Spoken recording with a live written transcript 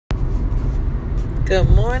Good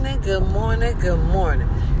morning, good morning, good morning.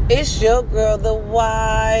 It's your girl, the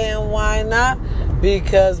why and why not?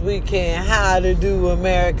 Because we can. How to do,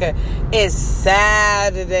 America. It's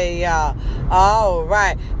Saturday, y'all. All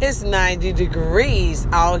right. It's 90 degrees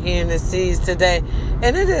out here in the seas today.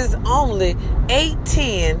 And it is only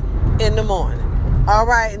 8:10 in the morning. All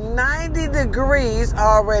right. 90 degrees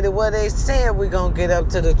already. Well, they said we're going to get up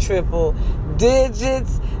to the triple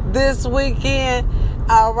digits this weekend.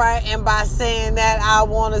 All right, and by saying that, I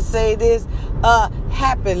want to say this,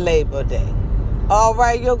 happy Labor Day. All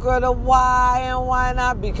right, your girl, the why and why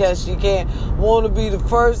not? Because she can't want to be the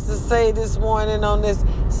first to say this morning on this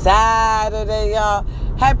Saturday, y'all.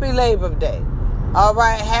 Happy Labor Day. All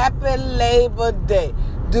right, happy Labor Day.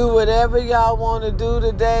 Do whatever y'all want to do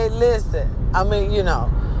today. Listen,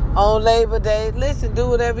 on Labor Day, listen, do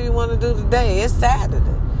whatever you want to do today. It's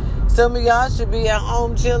Saturday. Some of y'all should be at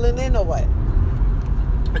home chilling anyway.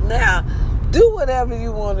 Now, do whatever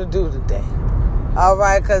you want to do today. All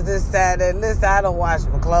right, because it's Saturday. Listen, I don't wash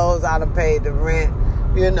my clothes. I done paid the rent.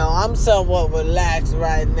 I'm somewhat relaxed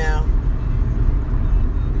right now.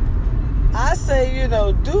 I say,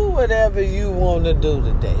 do whatever you want to do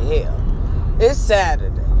today. Hell, it's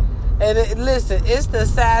Saturday. And listen, it's the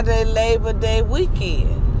Saturday Labor Day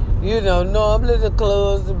weekend. Normally the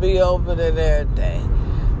clubs will be open and everything.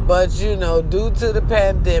 But, due to the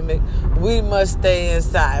pandemic, we must stay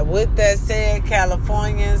inside. With that said,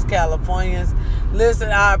 Californians, listen,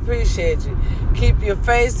 I appreciate you. Keep your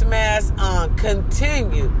face mask on.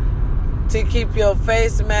 Continue to keep your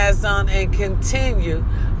face mask on and continue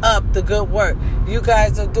up the good work. You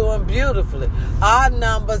guys are doing beautifully. Our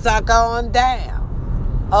numbers are going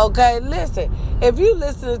down. Okay, listen. If you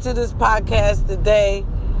listening to this podcast today,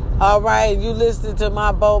 all right, you listening to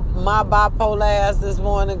my bipolar ass this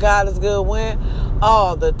morning. God is good when?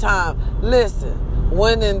 All the time. Listen,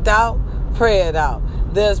 when in doubt, pray it out.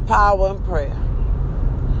 There's power in prayer.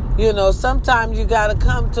 Sometimes you got to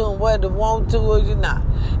come to him whether you want to or you're not.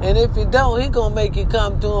 And if you don't, he going to make you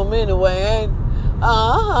come to him anyway, ain't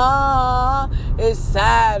It's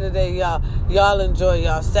Saturday, y'all. Y'all enjoy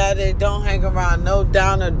y'all Saturday. Don't hang around no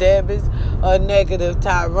downer Debbies or negative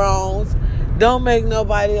Tyrones. Don't make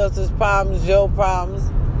nobody else's problems your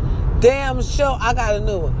problems. Damn sure, I got a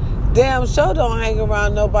new one. Damn sure don't hang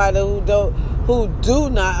around nobody who do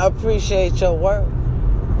not appreciate your work.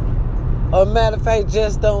 Or matter of fact,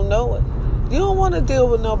 just don't know it. You don't want to deal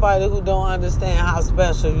with nobody who don't understand how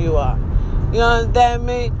special you are. You understand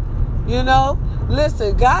me?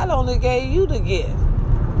 Listen, God only gave you the gift.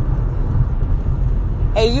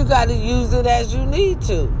 And you got to use it as you need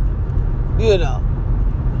to.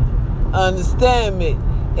 Understand me.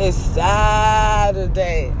 It's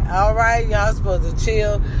Saturday. All right, y'all supposed to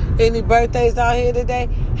chill. Any birthdays out here today?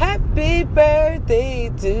 Happy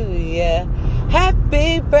birthday to ya.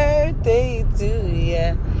 Happy birthday to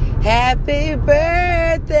ya. Happy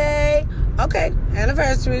birthday. Okay,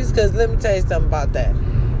 anniversaries, because let me tell you something about that.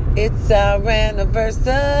 It's our anniversary.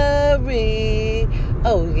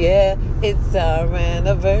 Oh, yeah, it's our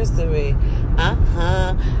anniversary.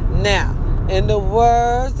 Now, in the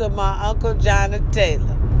words of my Uncle Johnny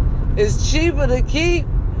Taylor, it's cheaper to keep.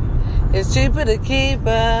 It's cheaper to keep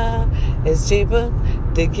her. It's cheaper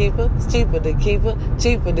to keep her. It's cheaper to keep her.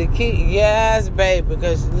 Cheaper to keep. Yes, baby.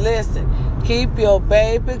 Because listen, keep your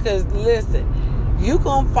baby. Because listen, you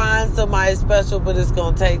going to find somebody special, but it's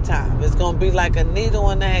going to take time. It's going to be like a needle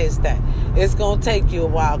in a haystack. It's going to take you a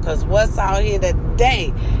while because what's out here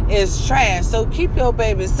today is trash. So keep your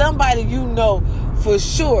baby. Somebody for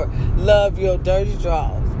sure love your dirty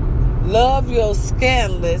drawers. Love your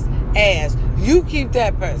scandalous ass. You keep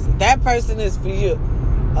that person. That person is for you.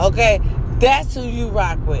 Okay? That's who you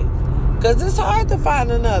rock with. Because it's hard to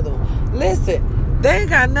find another one. Listen, they ain't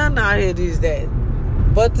got nothing out here these days.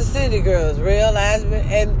 But the city girls, realize me.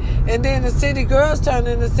 And then the city girls turn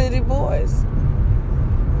into city boys.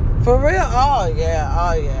 For real? Oh, yeah.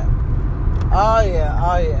 Oh, yeah. Oh, yeah.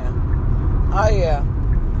 Oh, yeah. Oh, yeah.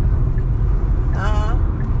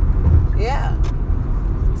 Yeah.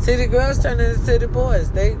 City girls turn into city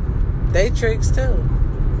boys. They tricks too.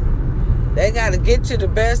 They got to get you the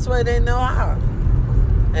best way they know how.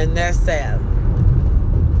 And that's sad.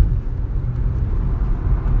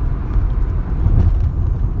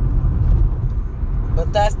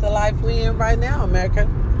 But that's the life we in right now, America.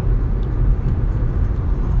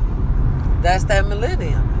 That's that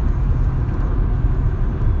millennium.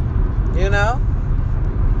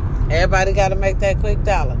 Everybody got to make that quick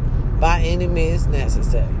dollar by any means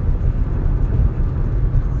necessary.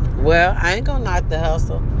 Well, I ain't going to knock the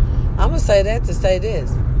hustle. I'm going to say that to say this.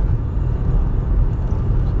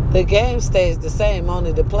 The game stays the same,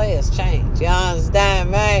 only the players change. You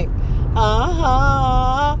understand, man?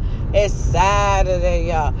 It's Saturday,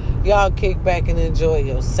 y'all. Y'all kick back and enjoy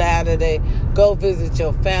your Saturday. Go visit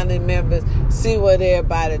your family members. See what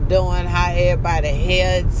everybody doing, how everybody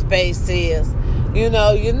head space is. You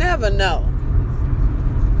know, you never know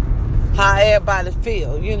how everybody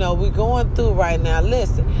feel. You know, we're going through right now.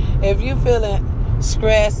 Listen, if you feeling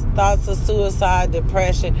stress, thoughts of suicide,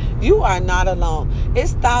 depression, you are not alone.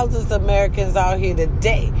 It's thousands of Americans out here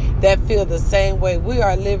today that feel the same way. We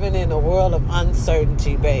are living in a world of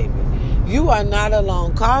uncertainty, baby. You are not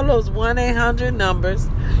alone. Call those 1-800 numbers.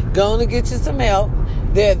 Go to get you some help.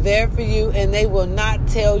 They're there for you, and they will not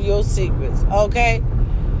tell your secrets, okay?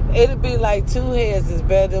 It'll be like two heads is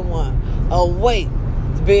better than one. A weight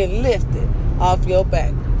is being lifted off your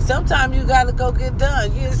back. Sometimes you got to go get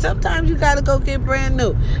done. Sometimes you got to go get brand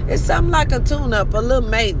new. It's something like a tune-up, a little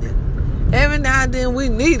maintenance. Every now and then we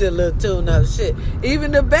need a little tune-up shit.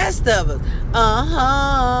 Even the best of us.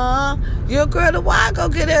 Your girl, the why go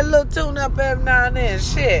get that little tune-up every now and then.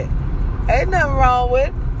 Shit. Ain't nothing wrong with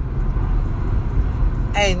it.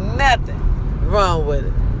 Ain't nothing wrong with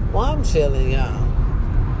it. Well, I'm chilling, y'all.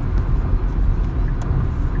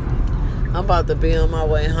 I'm about to be on my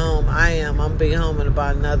way home. I'm going to be home in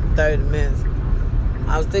about another 30 minutes.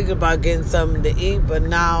 I was thinking about getting something to eat, but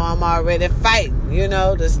now I'm already fighting,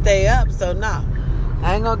 to stay up. So, no,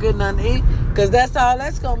 I ain't going to get nothing to eat, because that's all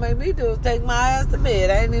that's going to make me do is take my ass to bed.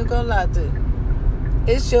 I ain't even going to lie to you.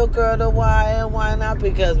 It's your girl, the why and why not,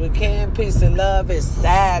 because we can. Peace and love. It's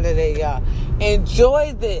Saturday, y'all.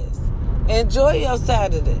 Enjoy this. Enjoy your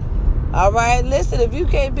Saturday. All right? Listen, if you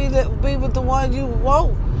can't be with the one you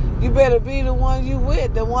want, you better be the one you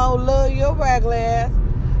with, the one who love your regular ass.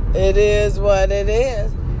 It is what it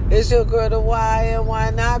is. It's your girl, the why and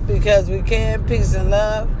why not, because we can. Peace and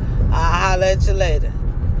love. I'll holler at you later.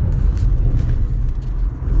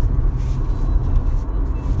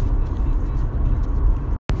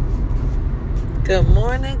 Good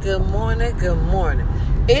morning, good morning, good morning.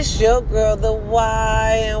 It's your girl, the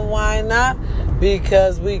why and why not,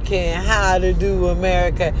 because we can. How to do,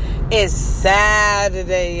 America. It's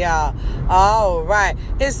Saturday, y'all. All right.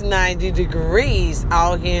 It's 90 degrees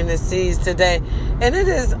out here in the seas today, and it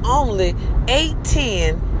is only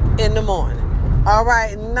 8:10 in the morning. All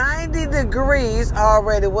right. 90 degrees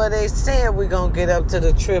already. Well, they said we're going to get up to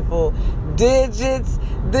the triple digits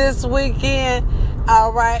this weekend.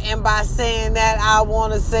 All right. And by saying that, I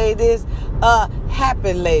want to say this.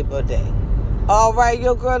 Happy Labor Day. All right,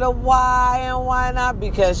 your girl, the why and why not,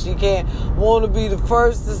 because she can't. Want to be the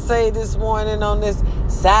first to say this morning on this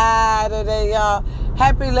Saturday, y'all.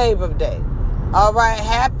 Happy Labor Day. All right,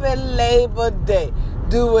 happy Labor Day.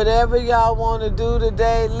 Do whatever y'all want to do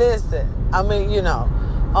today. Listen, on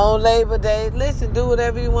Labor Day, listen, do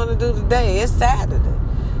whatever you want to do today. It's Saturday.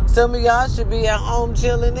 Some of y'all should be at home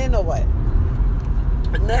chilling anyway.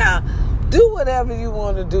 Now, do whatever you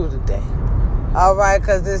want to do today. All right,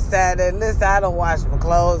 because it's Saturday. Listen, I don't wash my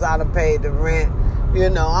clothes. I done paid the rent.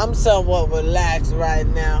 I'm somewhat relaxed right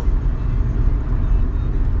now.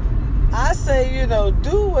 I say,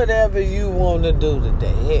 do whatever you want to do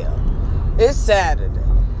today. Hell, it's Saturday.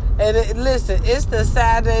 And listen, it's the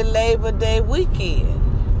Saturday Labor Day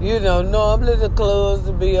weekend. Normally the clubs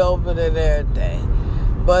will be open and everything.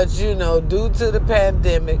 But, due to the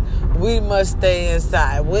pandemic, we must stay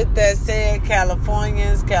inside. With that said,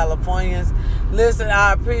 Californians, listen,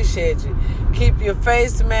 I appreciate you. Keep your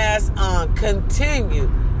face mask on. Continue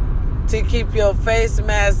to keep your face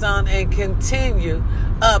mask on and continue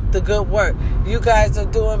up the good work. You guys are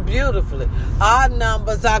doing beautifully. Our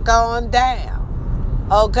numbers are going down.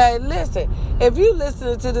 Okay, listen. If you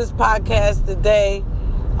listening to this podcast today,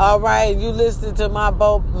 all right, you listening to my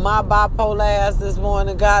bipolar ass this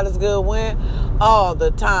morning, God is good, when? All the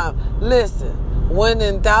time. Listen, when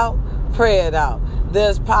in doubt, pray it out.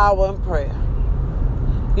 There's power in prayer.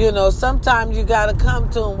 Sometimes you got to come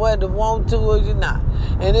to him whether you want to or you're not.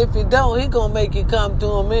 And if you don't, he going to make you come to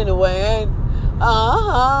him anyway, ain't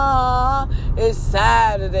It's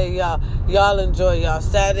Saturday, y'all. Y'all enjoy y'all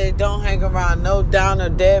Saturday. Don't hang around no downer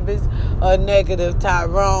Debbies or negative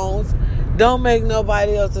Tyrones. Don't make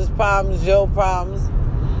nobody else's problems your problems.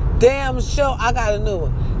 Damn sure, I got a new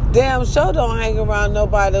one. Damn sure don't hang around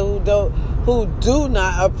nobody who do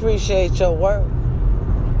not appreciate your work.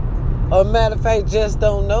 Or matter of fact, just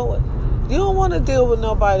don't know it. You don't want to deal with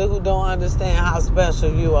nobody who don't understand how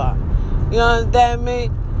special you are. You understand me?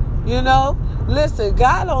 Listen,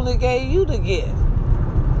 God only gave you the gift.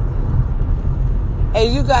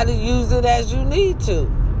 And you got to use it as you need to.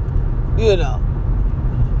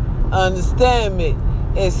 Understand me.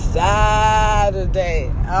 It's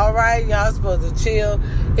Saturday. All right, y'all supposed to chill.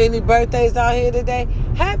 Any birthdays out here today?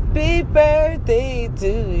 Happy birthday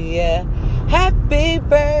to ya. Happy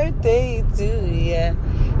birthday to ya.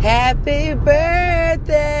 Happy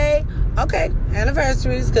birthday. Okay,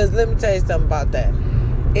 anniversaries, because let me tell you something about that.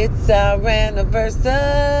 It's our anniversary.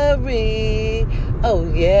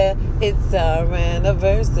 Oh, yeah, it's our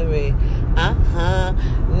anniversary.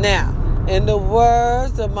 Now, in the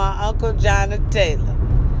words of my Uncle Johnny Taylor,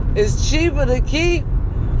 it's cheaper to keep.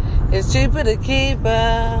 It's cheaper to keep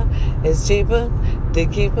her. It's cheaper to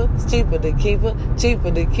keep her. It's cheaper to keep her.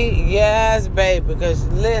 Cheaper to keep. Yes, baby. Because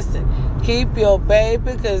listen, keep your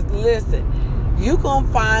baby. Because listen, you gonna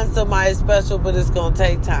find somebody special, but it's gonna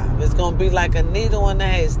take time. It's gonna be like a needle in a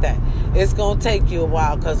haystack. It's gonna take you a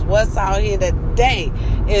while. Because what's out here today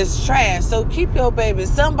is trash. So keep your baby.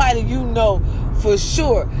 Somebody you know for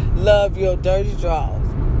sure love your dirty drawers.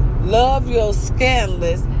 Love your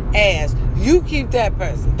scandalous ass. You keep that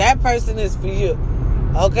person. That person is for you.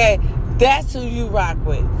 Okay? That's who you rock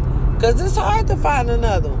with. Because it's hard to find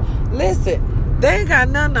another one. Listen, they ain't got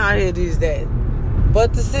nothing out here these days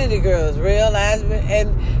but the city girls. Realize it.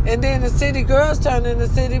 And then the city girls turn into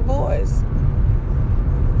city boys.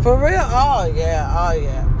 For real? Oh, yeah. Oh,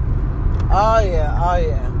 yeah. Oh, yeah. Oh,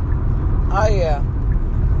 yeah. Oh, yeah.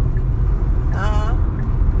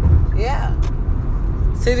 Yeah.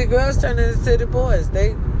 City girls turn into city boys.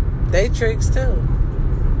 They tricks too.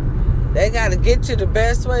 They gotta get you the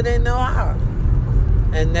best way they know how.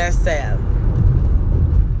 And that's sad.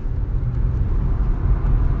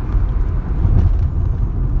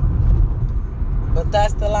 But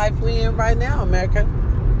that's the life we in right now, America.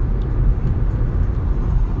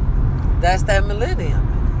 That's that millennium.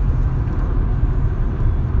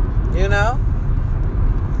 You know?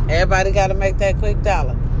 Everybody got to make that quick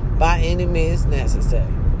dollar by any means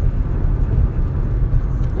necessary.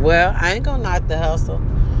 Well, I ain't going to knock the hustle.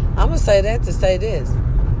 I'm going to say that to say this.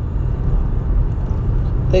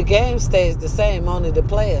 The game stays the same, only the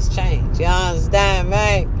players change. You understand,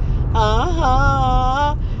 man?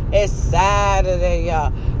 It's Saturday,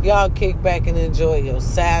 y'all. Y'all kick back and enjoy your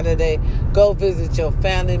Saturday. Go visit your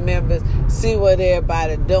family members. See what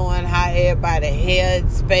everybody doing, how everybody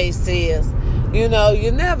head space is. You know,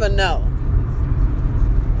 you never know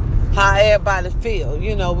how everybody feel.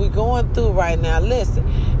 You know, we're going through right now. Listen,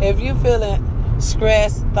 if you're feeling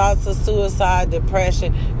stress, thoughts of suicide,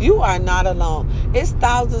 depression, you are not alone. It's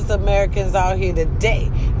thousands of Americans out here today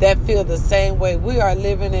that feel the same way. We are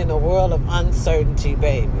living in a world of uncertainty,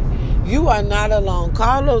 baby. You are not alone.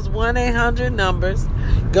 Call those 1-800 numbers.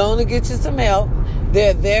 Go to get you some help.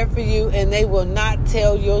 They're there for you, and they will not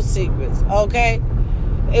tell your secrets, okay?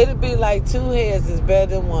 It'll be like two heads is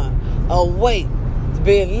better than one. A weight is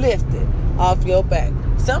being lifted off your back.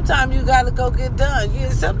 Sometimes you got to go get done.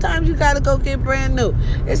 Sometimes you got to go get brand new.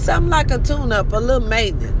 It's something like a tune-up, a little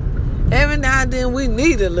maintenance. Every now and then we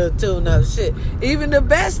need a little tune-up shit. Even the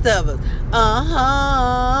best of us.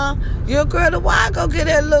 Your girl, why go get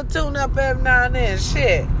that little tune-up every now and then?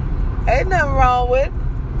 Shit. Ain't nothing wrong with it.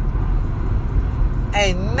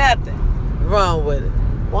 Ain't nothing wrong with it.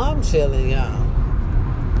 Well, I'm chilling, y'all.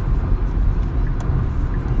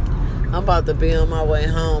 I'm about to be on my way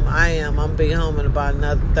home. I'm going to be home in about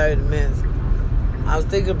another 30 minutes. I was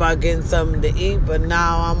thinking about getting something to eat, but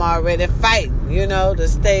now I'm already fighting, to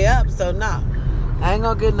stay up. So, no, I ain't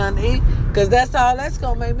going to get nothing to eat, because that's all that's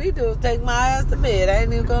going to make me do is take my ass to bed. I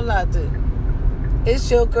ain't even going to lie to you.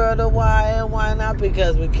 It's your girl, the why and why not,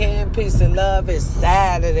 because we can. Peace and love. It's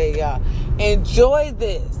Saturday, y'all. Enjoy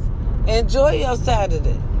this. Enjoy your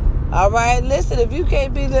Saturday. All right? Listen, if you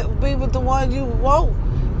can't be with the one you want,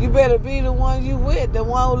 you better be the one you with, the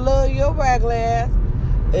one who love your regular ass.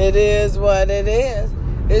 It is what it is.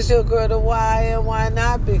 It's your girl, the why and why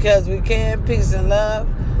not, because we can. Peace and love.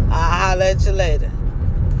 I'll holler at you later.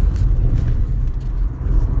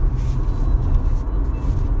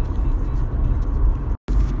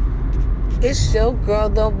 It's your girl,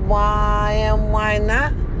 the why and why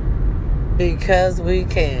not, because we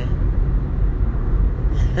can.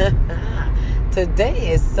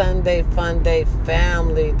 Today is Sunday Fun Day,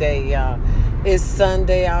 Family Day, y'all. It's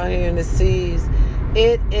Sunday out here in the seas.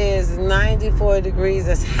 It is 94 degrees.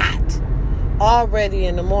 It's hot already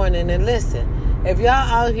in the morning. And listen, if y'all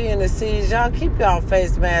out here in the seas, y'all keep y'all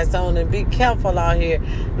face masks on and be careful out here.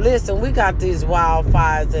 Listen, we got these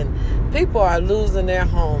wildfires and people are losing their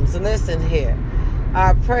homes. Listen here.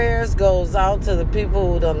 Our prayers goes out to the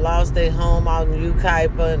people who done lost their home out in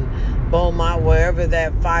Yucaipa and Beaumont, wherever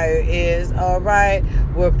that fire is. All right,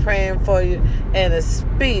 we're praying for you and a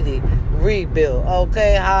speedy rebuild.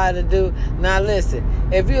 Okay, how to do. Now listen,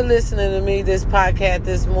 if you're listening to me, this podcast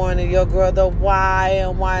this morning, your girl, the why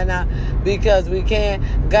and why not, because we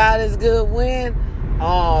can. God is good when?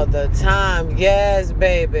 All the time. Yes,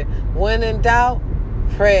 baby. When in doubt,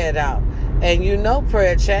 pray it out. And you know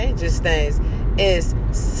prayer changes things. It's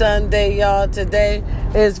Sunday, y'all. Today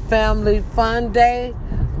is Family Fun Day.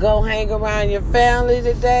 Go hang around your family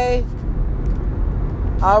today.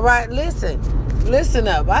 All right, listen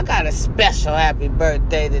up. I got a special happy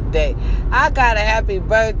birthday today. I got a happy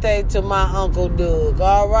birthday to my Uncle Doug.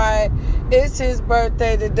 All right, it's his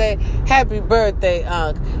birthday today. Happy birthday,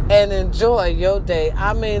 Unc, and enjoy your day.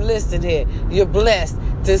 I mean, listen here. You're blessed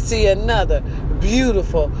to see another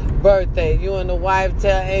beautiful birthday. You and the wife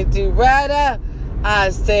tell Auntie Rada I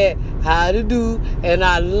said how to do, and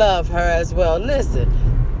I love her as well. Listen.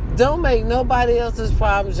 Don't make nobody else's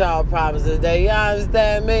problems y'all problems today. You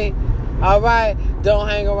understand me? All right? Don't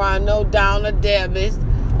hang around no downer Debbies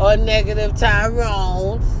or negative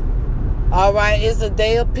Tyrones. All right? It's a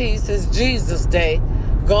day of peace. It's Jesus' day.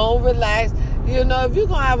 Go and relax. You know, if you're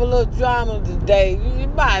going to have a little drama today, you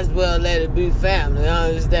might as well let it be family. You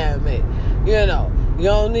understand me? You know, you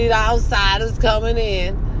don't need outsiders coming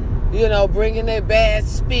in, you know, bringing their bad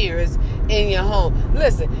spirits in your home.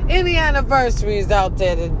 Listen, any anniversaries out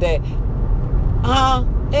there today?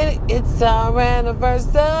 It's our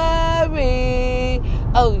anniversary.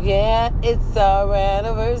 Oh yeah, it's our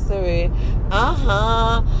anniversary.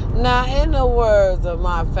 Now, in the words of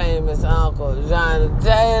my famous uncle Johnny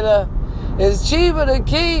Taylor, it's cheaper to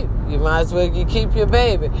keep. You might as well keep your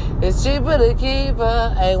baby. It's cheaper to keep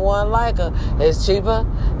her. Ain't one like her. It's cheaper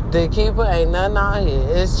to keep her. Ain't nothing out here.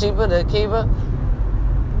 It's cheaper to keep her.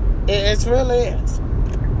 It really is.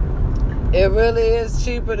 It really is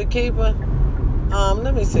cheaper to keep her.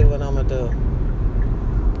 Let me see what I'm going to do.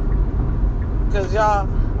 Because, y'all,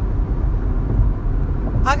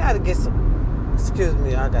 I got to get some, excuse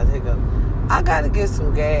me, I got to hiccup. I got to get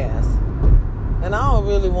some gas. And I don't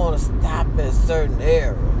really want to stop at certain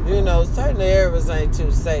areas. You know, certain areas ain't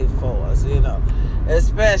too safe for us, you know.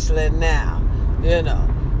 Especially now, you know.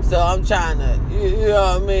 So I'm trying to, you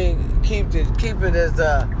know what I mean, keep it as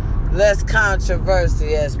less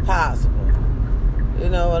controversy as possible. You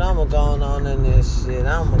know what? I'm going on in this shit.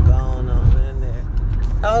 I'm going on in there.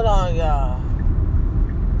 Hold on, y'all.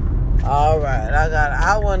 All right.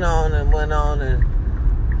 I went on and,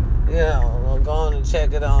 you know, I'm going to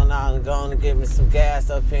check it on out and going to get me some gas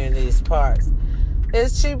up here in these parts.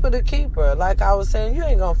 It's cheaper to keep her. Like I was saying, you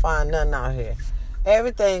ain't going to find nothing out here.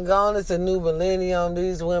 Everything gone. It's a new millennium.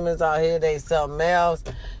 These women's out here, they something else.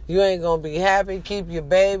 You ain't going to be happy. Keep your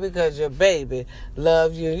baby because your baby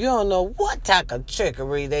love you. You don't know what type of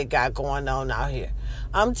trickery they got going on out here.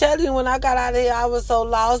 I'm telling you, when I got out of here, I was so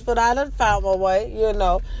lost, but I done found my way. You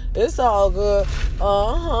know, it's all good.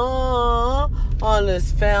 On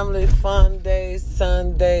this Family Fun Day,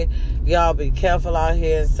 Sunday, y'all be careful out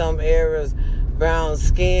here in some areas. Brown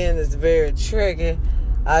skin is very tricky.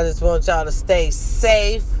 I just want y'all to stay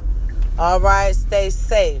safe. All right? Stay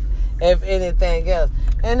safe, if anything else.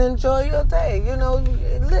 And enjoy your day. You know,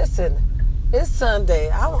 listen, it's Sunday.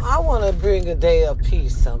 I want to bring a day of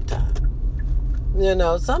peace sometime. You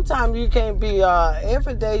know, sometimes you can't be,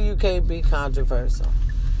 every day you can't be controversial.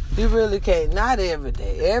 You really can't. Not every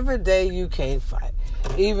day. Every day you can't fight.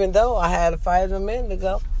 Even though I had a fight a minute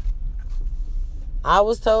ago. I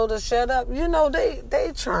was told to shut up. You know,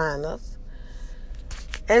 they trying us.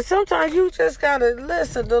 And sometimes you just got to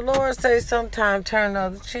listen. The Lord say sometimes turn the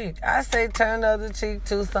other cheek. I say turn the other cheek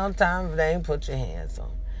too sometimes if they ain't put your hands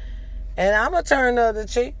on. And I'm going to turn the other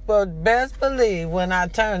cheek. But best believe when I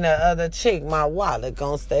turn the other cheek, my wallet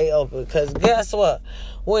going to stay open. Because guess what?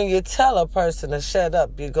 When you tell a person to shut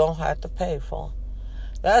up, you're going to have to pay for them.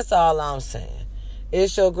 That's all I'm saying.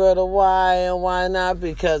 It's your girl, the why and why not,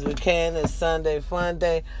 because we can. It's Sunday Fun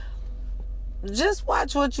Day. Just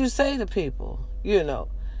watch what you say to people, you know.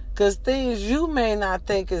 Because things you may not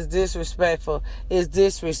think is disrespectful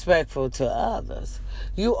to others.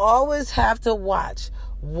 You always have to watch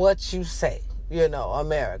what you say, you know,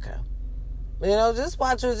 America. You know, just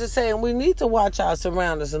watch what you say. And we need to watch our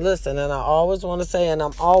surroundings and listen. And I always want to say, and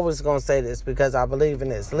I'm always going to say this because I believe in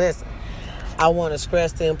this. Listen, I want to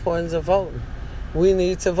stress the importance of voting. We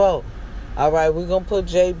need to vote. All right, we're going to put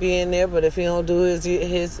JB in there, but if he don't do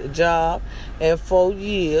his job in 4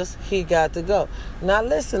 years, he got to go. Now,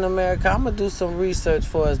 listen, America, I'm going to do some research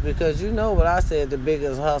for us because you know what I said the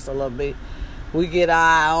biggest hustle will be. We get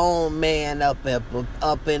our own man up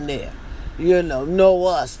in there. You know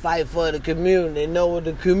us, fight for the community, know what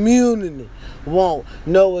the community want,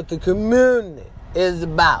 know what the community is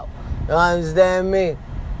about. You understand me?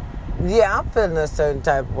 Yeah, I'm feeling a certain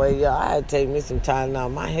type of way, y'all. I had to take me some time now.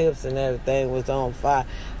 My hips and everything was on fire.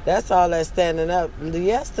 That's all that standing up.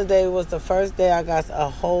 Yesterday was the first day I got a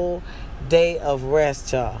whole day of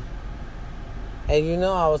rest, y'all. And you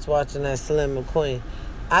know I was watching that Slim McQueen.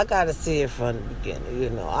 I got to see it from the beginning, you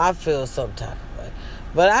know. I feel some type of way.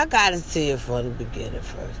 But I got to see it from the beginning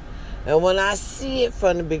first. And when I see it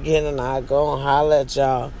from the beginning, I go and holler at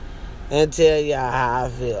y'all and tell y'all how I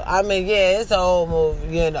feel. I mean, yeah, it's an old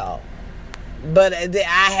movie, you know. But I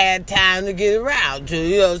had time to get around to.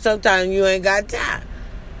 You know, sometimes you ain't got time.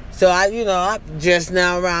 So, I'm just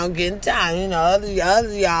now around getting time. You know,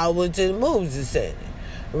 other y'all went to the movies and said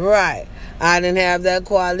it. Right. I didn't have that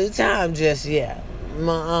quality time just yet.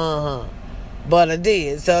 But I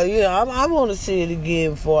did. So, I want to see it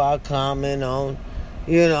again before I comment on.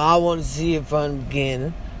 I want to see it from the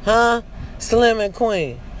beginning. Huh? Slim and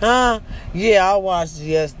Queen. Huh? Yeah, I watched it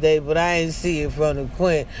yesterday, but I ain't see it from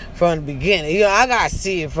the beginning. I gotta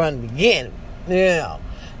see it from the beginning,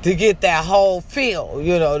 to get that whole feel,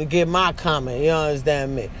 to get my comment. You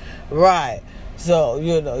understand me? Right. So,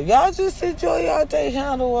 y'all just enjoy y'all day,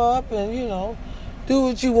 handle up, and, do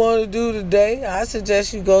what you want to do today. I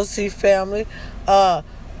suggest you go see family,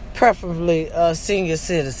 preferably senior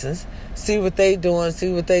citizens. See what they doing,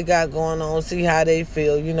 see what they got going on, see how they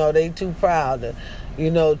feel. They too proud to,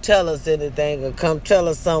 tell us anything or come tell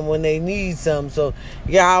us something when they need something. So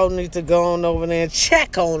y'all need to go on over there and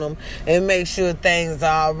check on them and make sure things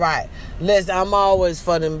are all right. Listen, I'm always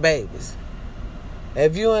for them babies.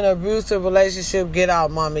 If you're in an abusive relationship, get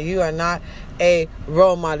out, mommy. You are not a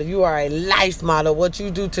role model. You are a life model. What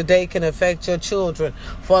you do today can affect your children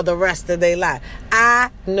for the rest of their life.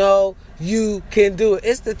 I know you can do it.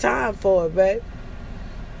 It's the time for it, babe.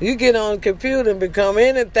 You get on the computer and become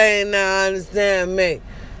anything now, understand me.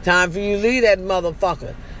 Time for you to leave that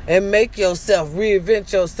motherfucker and make yourself,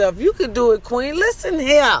 reinvent yourself. You can do it, queen. Listen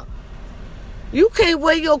here. You can't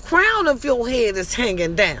wear your crown if your head is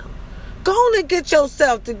hanging down. Go on and get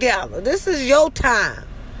yourself together. This is your time.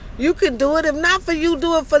 You can do it. If not for you,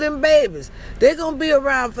 do it for them babies. They're going to be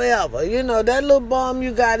around forever. That little bomb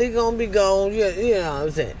you got, he's going to be gone. You know what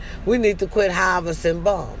I'm saying? We need to quit harvesting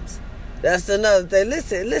bombs. That's another thing.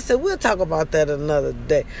 Listen, we'll talk about that another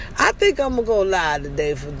day. I think I'm going to go live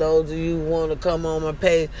today for those of you who want to come on my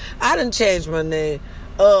page. I done changed my name.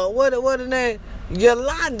 What the name?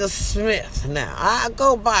 Yolanda Smith now. I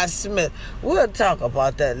go by Smith. We'll talk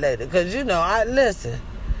about that later. Because, listen.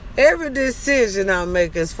 Every decision I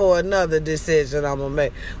make is for another decision I'm going to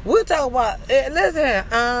make. We'll talk about, listen,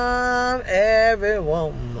 I'm every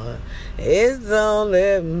woman. It's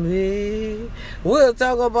only me. We'll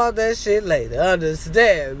talk about that shit later.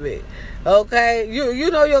 Understand me. Okay?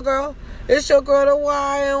 You know your girl. It's your girl, the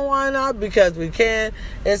why and why not? Because we can.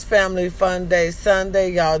 It's Family Fun Day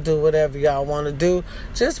Sunday. Y'all do whatever y'all want to do.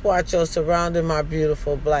 Just watch your surrounding, my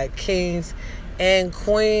beautiful black kings and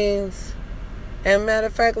queens. And matter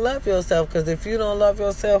of fact, love yourself. Because if you don't love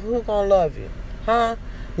yourself, who gonna love you? Huh?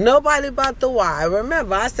 Nobody but the why.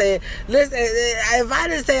 Remember, I said, listen, if I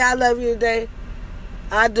didn't say I love you today,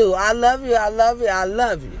 I do. I love you, I love you, I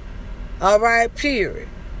love you. All right? Period.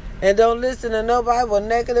 And don't listen to nobody with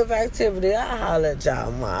negative activity. I'll holler at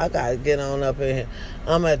y'all, ma. I got to get on up in here.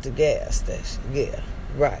 I'm at the gas station. Yeah,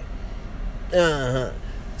 right.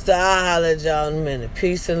 So I'll holler at y'all in a minute.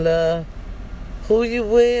 Peace and love. Who you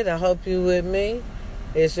with? I hope you with me.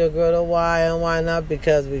 It's your girl, the why and why not?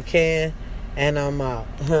 Because we can. And I'm out.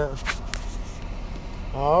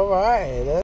 All right.